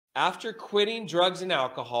After quitting drugs and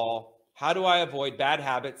alcohol, how do I avoid bad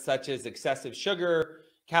habits such as excessive sugar,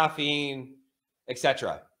 caffeine,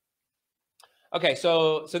 etc.? Okay,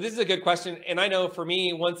 so this is a good question. And I know for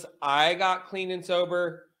me, once I got clean and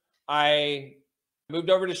sober, I moved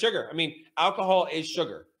over to sugar. I mean, alcohol is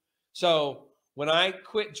sugar. So when I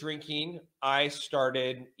quit drinking, I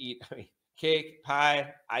started eating cake,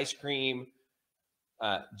 pie, ice cream,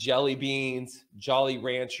 jelly beans, Jolly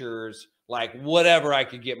Ranchers, like whatever I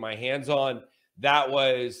could get my hands on. That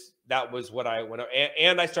was what I went.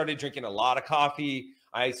 And I started drinking a lot of coffee.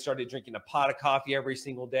 I started drinking a pot of coffee every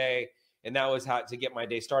single day, and that was how to get my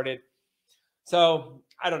day started. So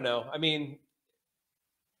I don't know. I mean,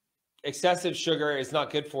 excessive sugar is not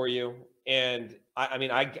good for you. And I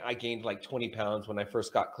mean, I gained like 20 pounds when I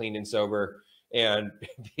first got clean and sober, and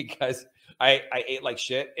because I ate like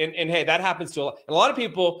shit. And hey, that happens to a lot of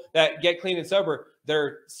people that get clean and sober.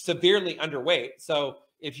 They're severely underweight. So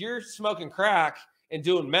if you're smoking crack and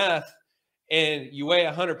doing meth and you weigh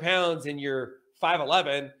 100 pounds and you're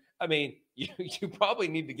 5'11", I mean, you probably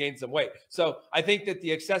need to gain some weight. So I think that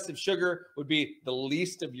the excessive sugar would be the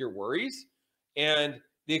least of your worries. And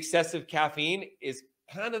the excessive caffeine is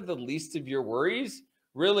kind of the least of your worries.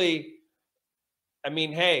 Really, I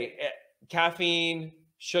mean, hey, caffeine,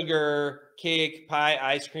 sugar, cake, pie,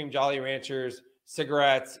 ice cream, Jolly Ranchers,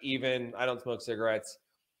 cigarettes, even. I don't smoke cigarettes.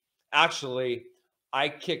 Actually,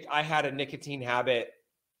 I had a nicotine habit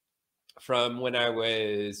from when I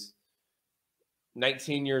was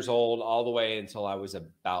 19 years old all the way until I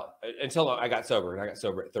got sober, and I got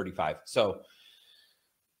sober at 35. So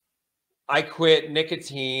I quit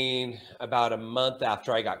nicotine about a month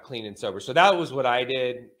after I got clean and sober. So that was what I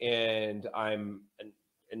did. And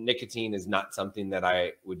nicotine is not something that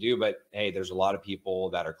I would do, but hey, there's a lot of people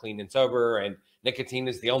that are clean and sober, and nicotine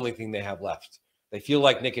is the only thing they have left. They feel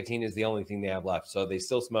like nicotine is the only thing they have left. So they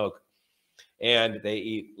still smoke, and they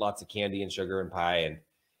eat lots of candy and sugar and pie.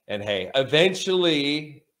 And hey,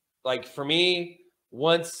 eventually, like for me,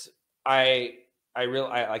 once I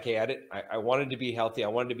wanted to be healthy. I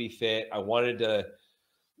wanted to be fit. I wanted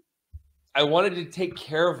to take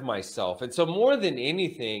care of myself. And so more than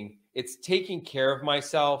anything, it's taking care of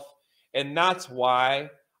myself. And that's why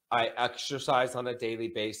I exercise on a daily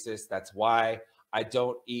basis. That's why I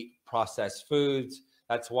don't eat processed foods.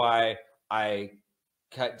 That's why I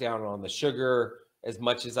cut down on the sugar as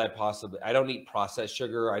much as I don't eat processed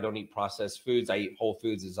sugar. I don't eat processed foods. I eat whole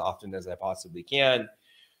foods as often as I possibly can.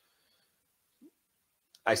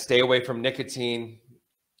 I stay away from nicotine.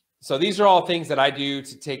 So these are all things that I do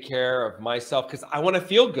to take care of myself because I want to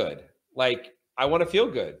feel good. Like, I want to feel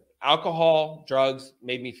good. Alcohol, drugs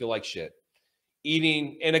made me feel like shit.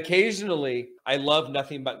 Eating, and occasionally I love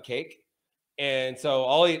nothing but cake. And so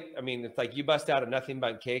I'll eat, I mean, it's like you bust out a nothing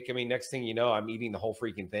but cake. I mean, next thing you know, I'm eating the whole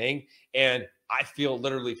freaking thing. And I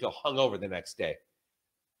literally feel hungover the next day.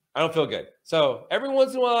 I don't feel good. So every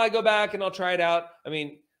once in a while I go back and I'll try it out. I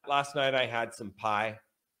mean, last night I had some pie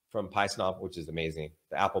from Pie Snob, which is amazing.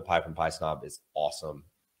 The apple pie from Pie Snob is awesome.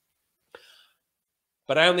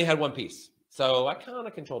 But I only had one piece. So I kind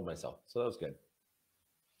of controlled myself. So that was good.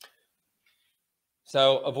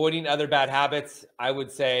 So avoiding other bad habits, I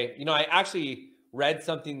would say, I actually read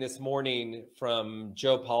something this morning from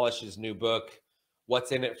Joe Polish's new book,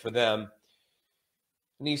 What's in It for Them.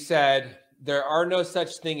 And he said, there are no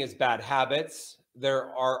such thing as bad habits.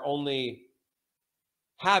 There are only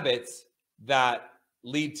habits that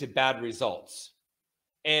lead to bad results.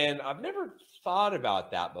 And I've never thought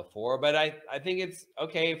about that before, but I think it's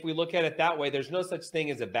okay if we look at it that way. There's no such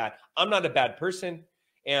thing as I'm not a bad person,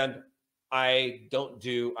 and I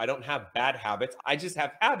don't have bad habits. I just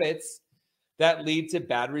have habits that lead to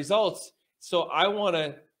bad results. So I want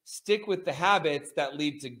to stick with the habits that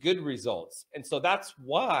lead to good results. And so that's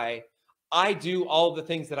why I do all the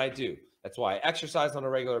things that I do. That's why I exercise on a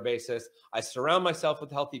regular basis. I surround myself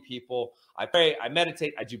with healthy people. I pray, I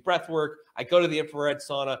meditate, I do breath work. I go to the infrared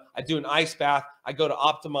sauna. I do an ice bath. I go to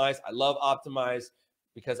Optimize. I love Optimize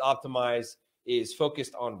because Optimize is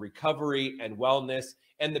focused on recovery and wellness.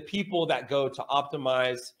 And the people that go to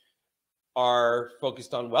Optimize are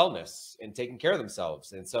focused on wellness and taking care of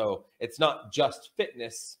themselves. And so it's not just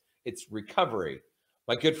fitness, it's recovery.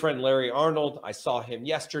 My good friend Larry Arnold, I saw him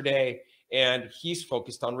yesterday, and he's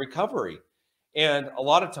focused on recovery. And a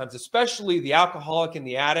lot of times, especially the alcoholic and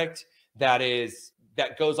the addict that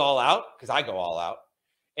goes all out, because I go all out.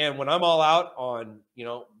 And when I'm all out on,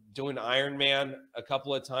 doing Ironman a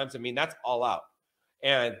couple of times, I mean, that's all out.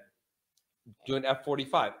 And doing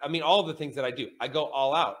F45. I mean, all of the things that I do, I go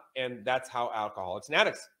all out. And that's how alcoholics and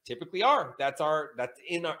addicts typically are. It's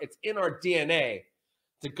in our DNA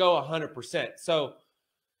to go 100%. So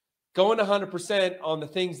going 100% on the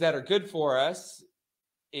things that are good for us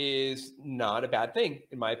is not a bad thing,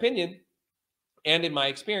 in my opinion, and in my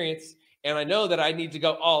experience. And I know that I need to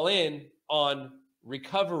go all in on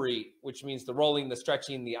recovery, which means the rolling, the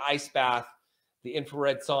stretching, the ice bath, the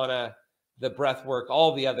infrared sauna, the breath work,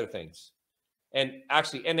 all the other things. And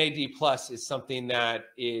actually, NAD plus is something that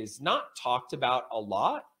is not talked about a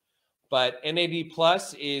lot, but NAD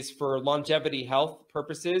plus is for longevity health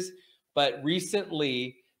purposes. But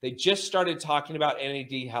recently, they just started talking about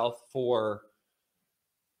NAD health for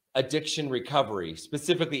addiction recovery,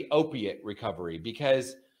 specifically opiate recovery,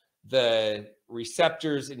 because the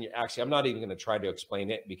receptors in your, actually, I'm not even going to try to explain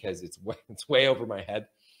it because it's way over my head,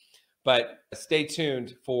 but stay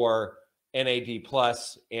tuned for NAD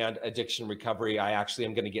plus and addiction recovery. I actually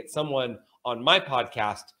am going to get someone on my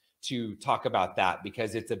podcast to talk about that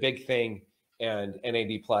because it's a big thing, and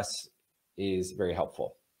NAD plus is very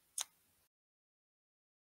helpful.